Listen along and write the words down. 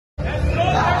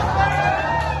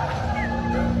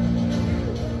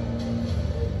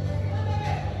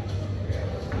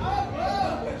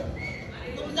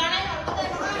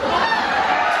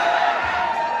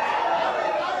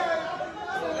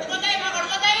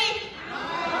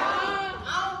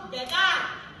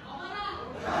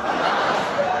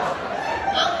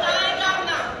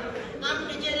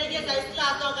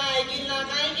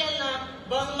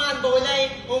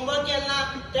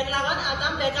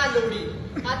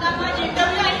आता माझी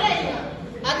इंटरव्ह्यू आहे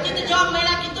आज किती जॉब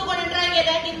मिळला की तू कोणी ट्राय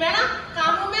केलाय की मेळा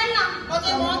काम मिळेल ना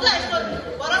माझे मोज आहे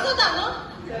बरंच होता ना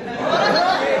बरंच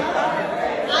होता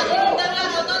आज इंटरव्ह्यू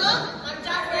होतो ना आणि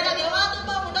चाट मेळा देवा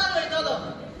तुला उडाल होतो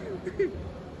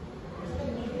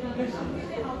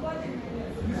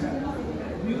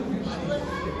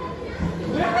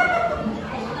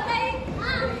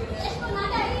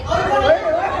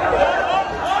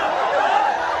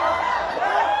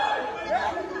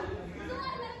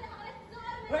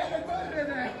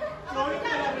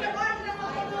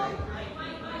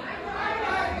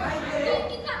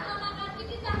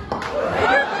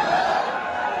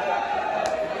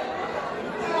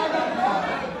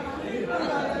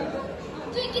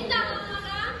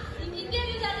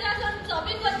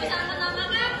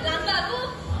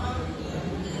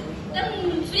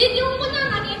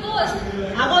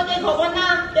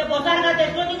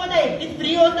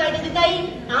फ्री होत ताई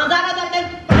आधार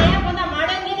पुन्हा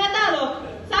माडन घेण्यात आलो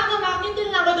सांग मग किती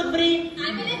लागत फ्री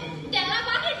त्याला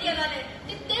पाकिट गेला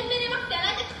ते मेरे मग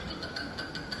त्याला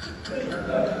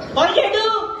कोण घेतो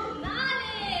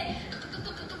नाले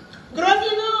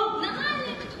ग्रोसिनो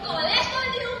नाले कॉलेज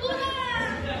कोणी उपुना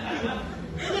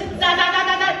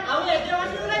दादा आऊ येते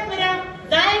वाटू रे मेरा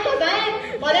जाय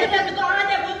कॉलेजला तू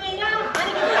आने बोल ना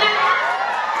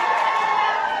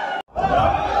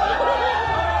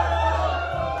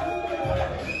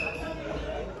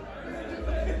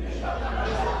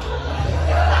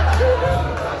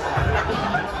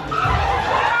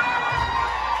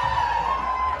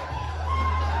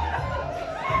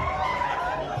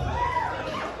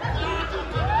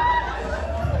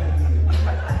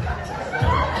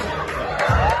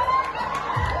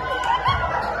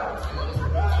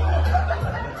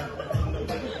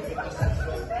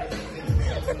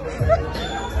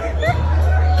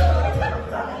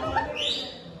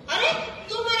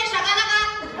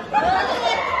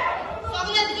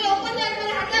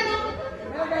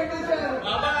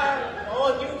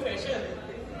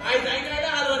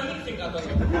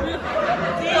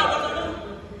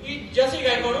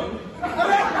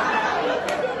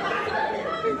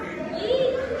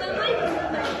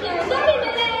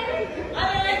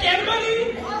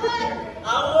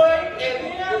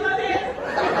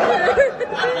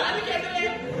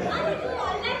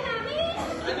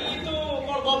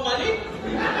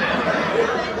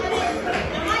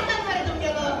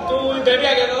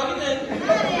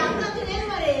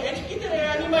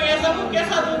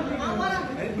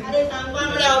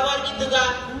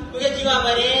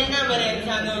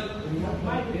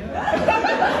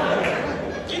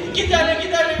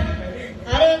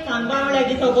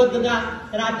आणि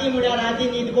राती मुळ्या राती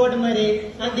नीद गोड मरे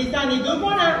आणि दिसा न्हिदू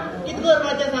कोणा कितको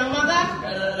राती सांग म्हाका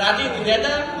राती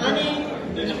न्हिदेता आणि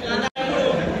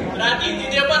राती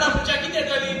न्हिदेपण आमच्या कितें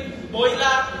जाली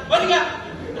बोयला बरी गा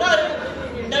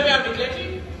डब्या पिकल्याची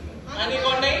आणि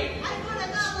कोण नाही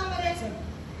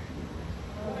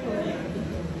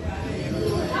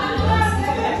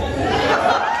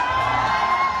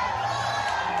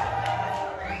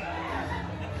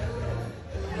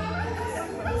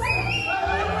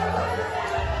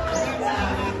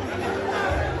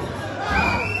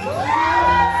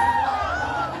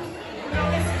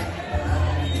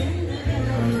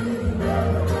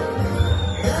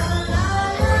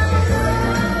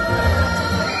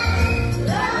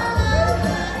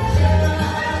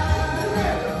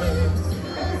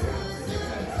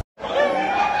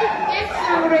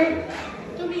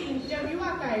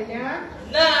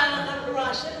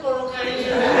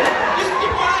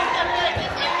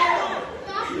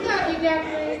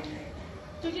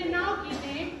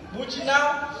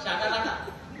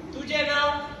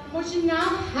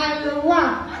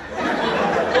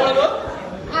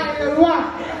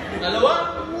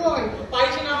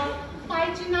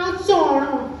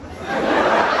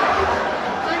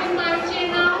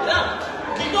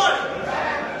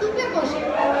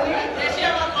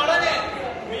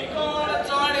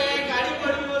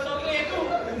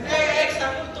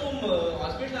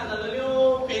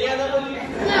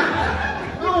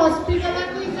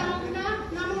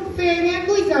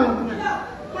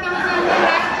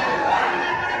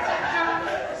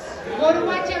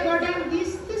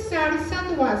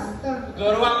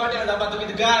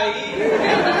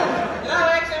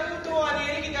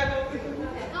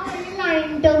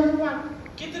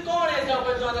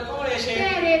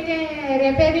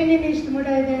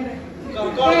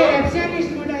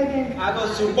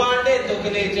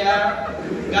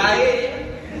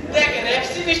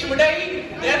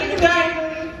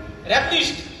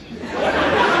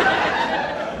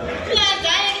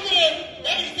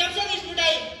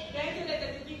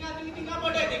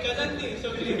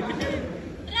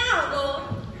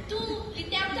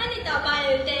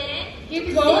कित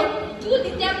गो तू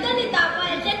तेपता दिता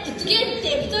पण ते तुझे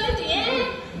तेपतोय तुये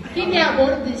कित या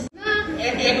बोर्ड दिसना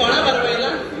हे कोणा बरवयला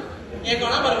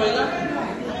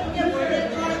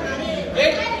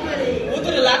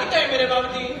उतर लागताय मेरे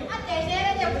बाबती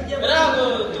राव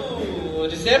तू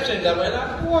रिसेप्शन जा पहिला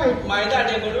माहिती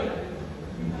आटे कडून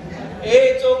ए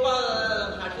चोपा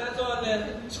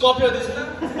फाटल्याचो स्कॉर्पिओ दिसना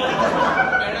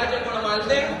पेडाचे कोण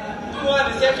मारले तू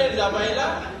रिसेप्शन जा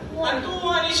पहिला आणि तू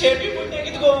आणि शेपी पुटणे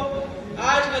कित गो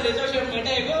आज कलेचो शेप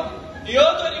मेटे गो यो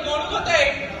तरी कोण कोताय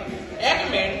एक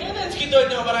मेंटेनन्स किती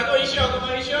होते बरा गो इशो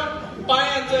को इशो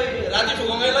पायांचं राती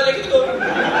फुगोंगायला लेकित गो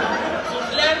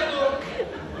सुटल्या गो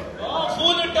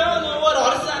फुल टर्न ओव्हर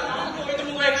हॉर्सा को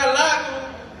तुमको एक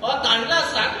लाख और तांडला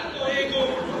साक को एक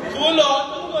फुल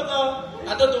तुमको तो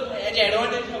आता तुम याची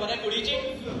ऍडव्हान्टेज खबर आहे कुडीची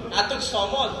आता तू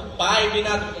समज पाय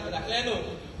बिना दाखले न्हू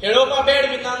खेळोपा बेड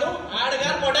बिना न्हू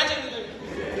आडगार पोटाचे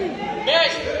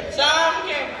बेश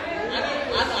सामके आणि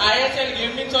आज ISL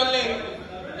गेम बी चल्ले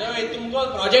तुमको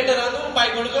प्रोजेक्ट न्हू पाय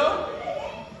कोणको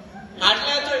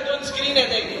हाटल्याचो दोन स्क्रीन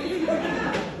येता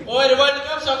ओर वर्ल्ड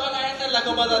कप सकल ISL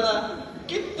दाखोवपा जाता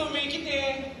कित तुम्ही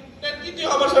किती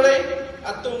खबर सोडे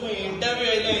आता तुम इंटरव्यू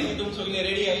आयले तुम सगळे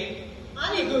रेडी आई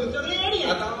आणि सगळे रेडी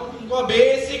आता तुमको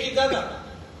बेसिक कित जाता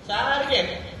सारखे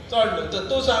चढलो तर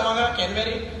तू सांग म्हाका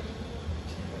कॅनबेरी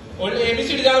ओल्ड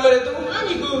ABCD जाण मरे तू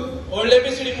आणि ओल्ड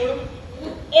ABCD म्हणून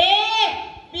A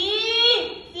B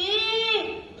C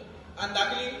आणि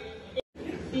दाखली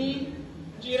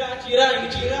चिरा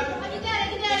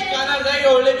कानार जाय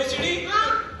ओल्ड ABCD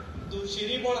तू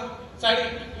शिरी पोणा साडी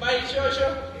बाई शो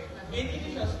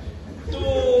तू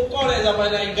कोण आहे जा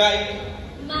पहिला गाय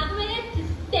माग मेरे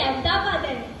स्टेप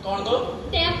दाखवते कोण तो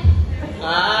स्टेप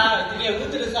तिने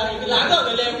उतर सांग लागो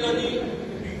गेले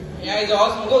ती याय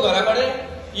जास मुगो घराकडे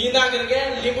ही ना करके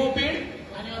लिंबू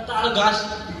पीठ आणि ताळ घास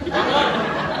उतर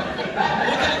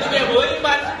तुम्ही बोरी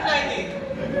बार नाही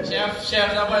ती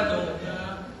शेफ जा पण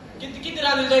तू किती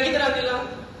रांदिला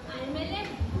आणि मेले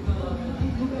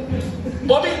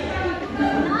बॉबी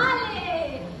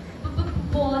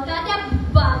पोताच्या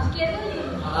बास्केटली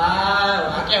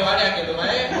वाक्या वाड्या केलो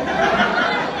बाय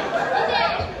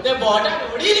ते बोटा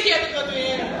उडील केलं का तू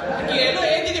केलो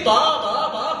हे तिथे बा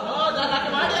झाला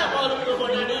की वाड्या बॉल उडो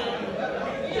बोटाने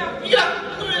इला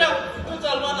तू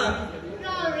चालवा ना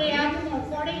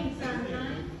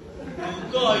तू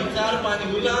को इचार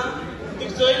पाणी हुला तू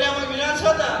सोयल्या मग विलास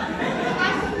होता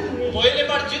पहिले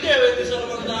पाठ जिथे हवे ते सर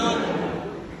मग ना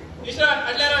इसरा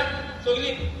अडल्या रा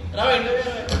सोगली राव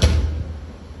इंटरव्यू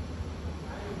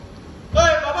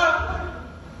ओय बाबा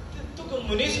तू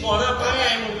मुनीस बोना पाय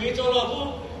आहे मूवी चलो बाबू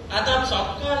आता आम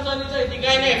सॉफ्टवेअर चली ती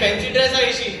काय नाही फॅन्सी ड्रेस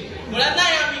आयशी म्हणत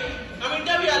नाही आम्ही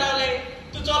इंटरव्यू आला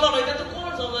तू चलो माहिती तू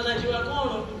कोण समजायची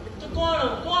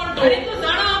कोण अरे तू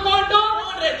जाणा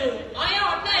कोण रे तू आया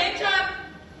होता HR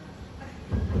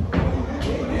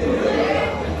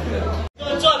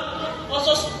चल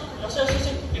असं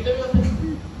इंटरव्यू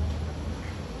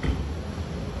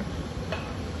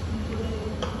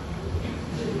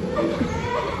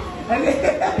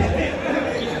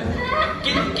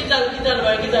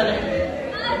किती झालं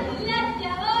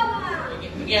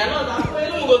गेलो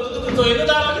दाखवलो मुगो तू चोयलो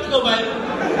जावा किती गो बाय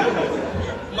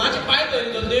माझे पाय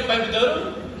धरले तुम्ही पाय भितर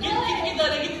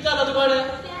किती झालं तुकडे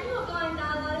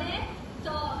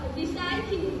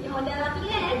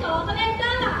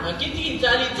किती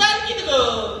झाली चाल किती गो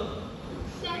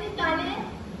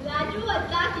राजू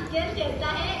आता किचन देता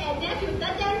है ऐसे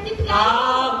फ्यूचर चैन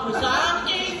सांग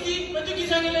की म्हणजे की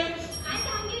सांगितले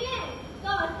तो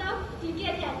आता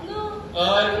क्रिकेट खेळतो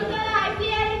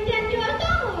IPL इंडियन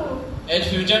होतो एज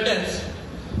फ्यूचर टेंस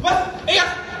बस ए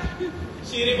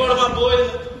सिरी पड मा बोल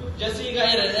जैसी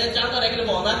गाय रे चांदा रेकले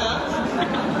बोना ना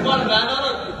कोण गाना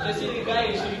जैसी गाय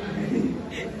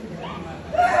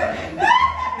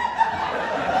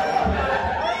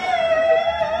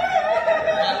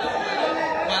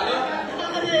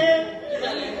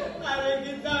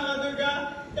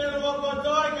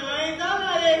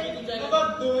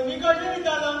दोन्ही कडे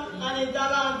विचारलो आणि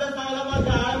त्याला आमच्या सांगला मग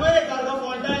झाडामध्ये काढलो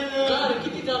फोटा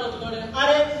किती झालं तुकडे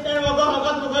अरे त्याने बाबा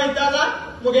हकात मुगा विचारला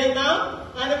मुगे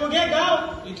नाव आणि मुगे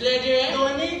गाव इथले जे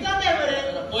दोन्ही इथं आहे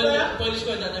बरे पोलीस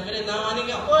कोण जाते मेरे नाव आणि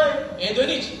गाव होय हे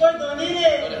दोन्हीच होय दोन्ही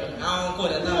रे नाव कोण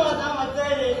आहे तू नाव आता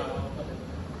म्हणतोय रे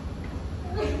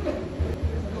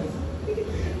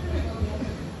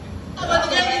आता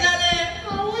काय झाले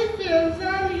आवई फेल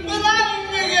झाली मला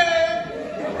इंग्लिश गेले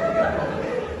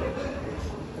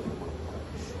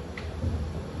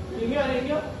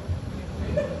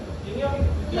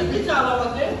किती चालला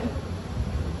वाजले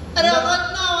अरे अगत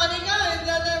नाव आणि काय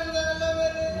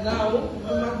झालं नाव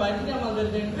मग बाजी द्या मला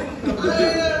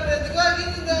अरे काय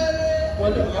किती झाले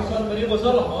वचून बरी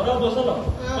बसलो बरो बसलो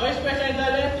खंय स्पेशल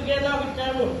जालें तुगे नांव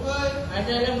विचार म्हूण हांवें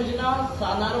जाल्यार म्हजें नांव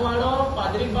सानारवाडो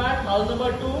पाद्रीबाट हावस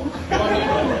नंबर 2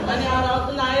 आनी हांव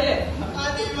रावता नायरे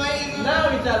नांव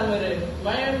विचार मरे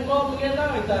मागीर मुगो मुगे नांव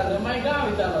विचारलो मागीर गांव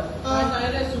विचारलो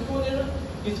नायरे सुकून येवन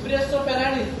इस्प्रेसो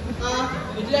पेराडीस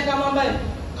इतल्या कामां भायर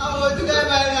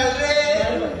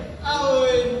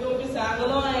तुमी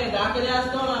सांगलो हांवें धाकले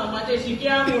आसतना मातशें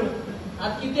शिकया म्हूण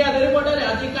आतां कितें आदरी पडटलें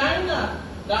आतां कांय ना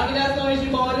धाकले आसतना अशी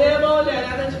भोवले आनी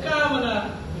आतांचें काम ना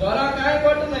घरा कांय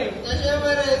पडटा नाही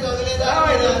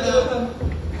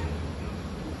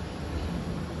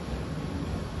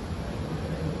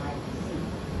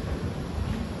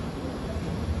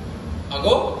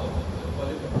अगो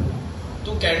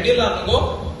तू कॅन्डील न्हू गो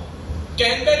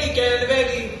कॅनबेली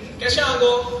कशें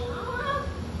आगो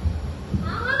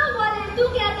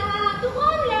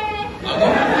अगो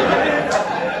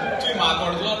तुवें म्हाका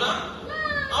म्हणलो ना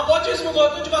हांव बोचीस मुगो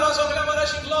तुजे बरो सगळ्या बरो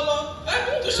शिकलोलो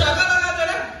तू शाका लागा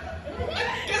जाल्यार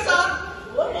केसा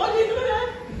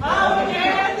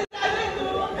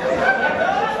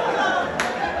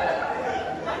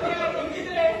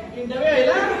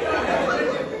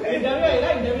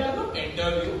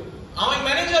इंटरव्यू हांव एक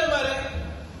मॅनेजर मरे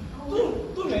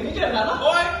तू मॅनेजर जाला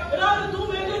होय तू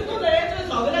मॅनेजर तू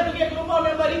सगळ्या तुगे ग्रुपा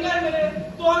मेंबरी काय मरे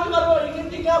तू आमचे बरोबर इकडे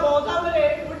तिका भोंवता मरे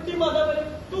उठती मजा मरे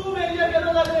तू मॅनेजर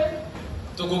केलो जाले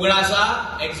तू गुगडा आसा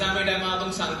एक्झामी टायमा हांव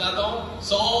तुका सांगता तो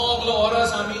सगळो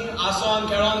वरस आमी आसोन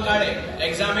खेळोन काडे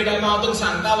एक्झामी टायमा हांव तुका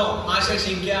सांगतालो मातशें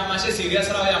शिंकया मातशें सिरियस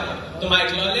रावया म्हण तूं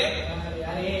आयकलोले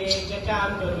अरे काम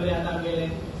कर मरे आतां आमगेले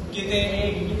कितें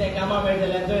कितें कामां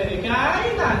मेळटलें थंय काय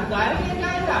ना सारकें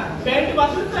काय ना पॅन्ट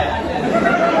पासून जाय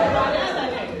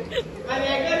आनी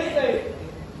एका दिसय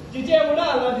तिचे मुडा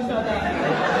हालवा दिसता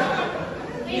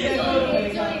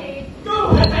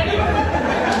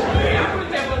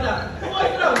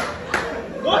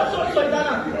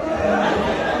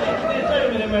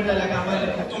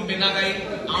तूं भिना काय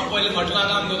हांव पयलीं म्हटलां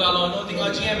काम करतालो न्हू थिंगा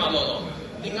जीएम मारलोलो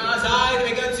थिंगा जाय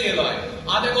वेकन्सी येयलोय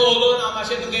हांव तेका उलोवन हांव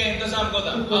मातशें तुगे इंतजाम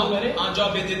करता हांव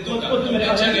जॉब येतीत तुका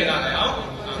टेन्शन घेयना काय हांव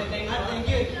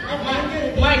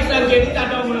मायक सारकें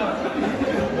ताटो म्हणून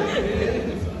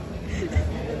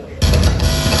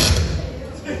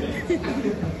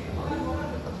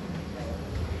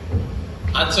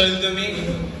आज चल तुमी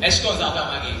एश कोन जाता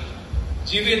मागीर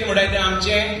जिवीत म्हणटाय तें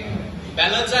आमचें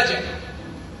बॅलन्साचें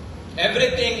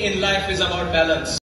everything in life is about balance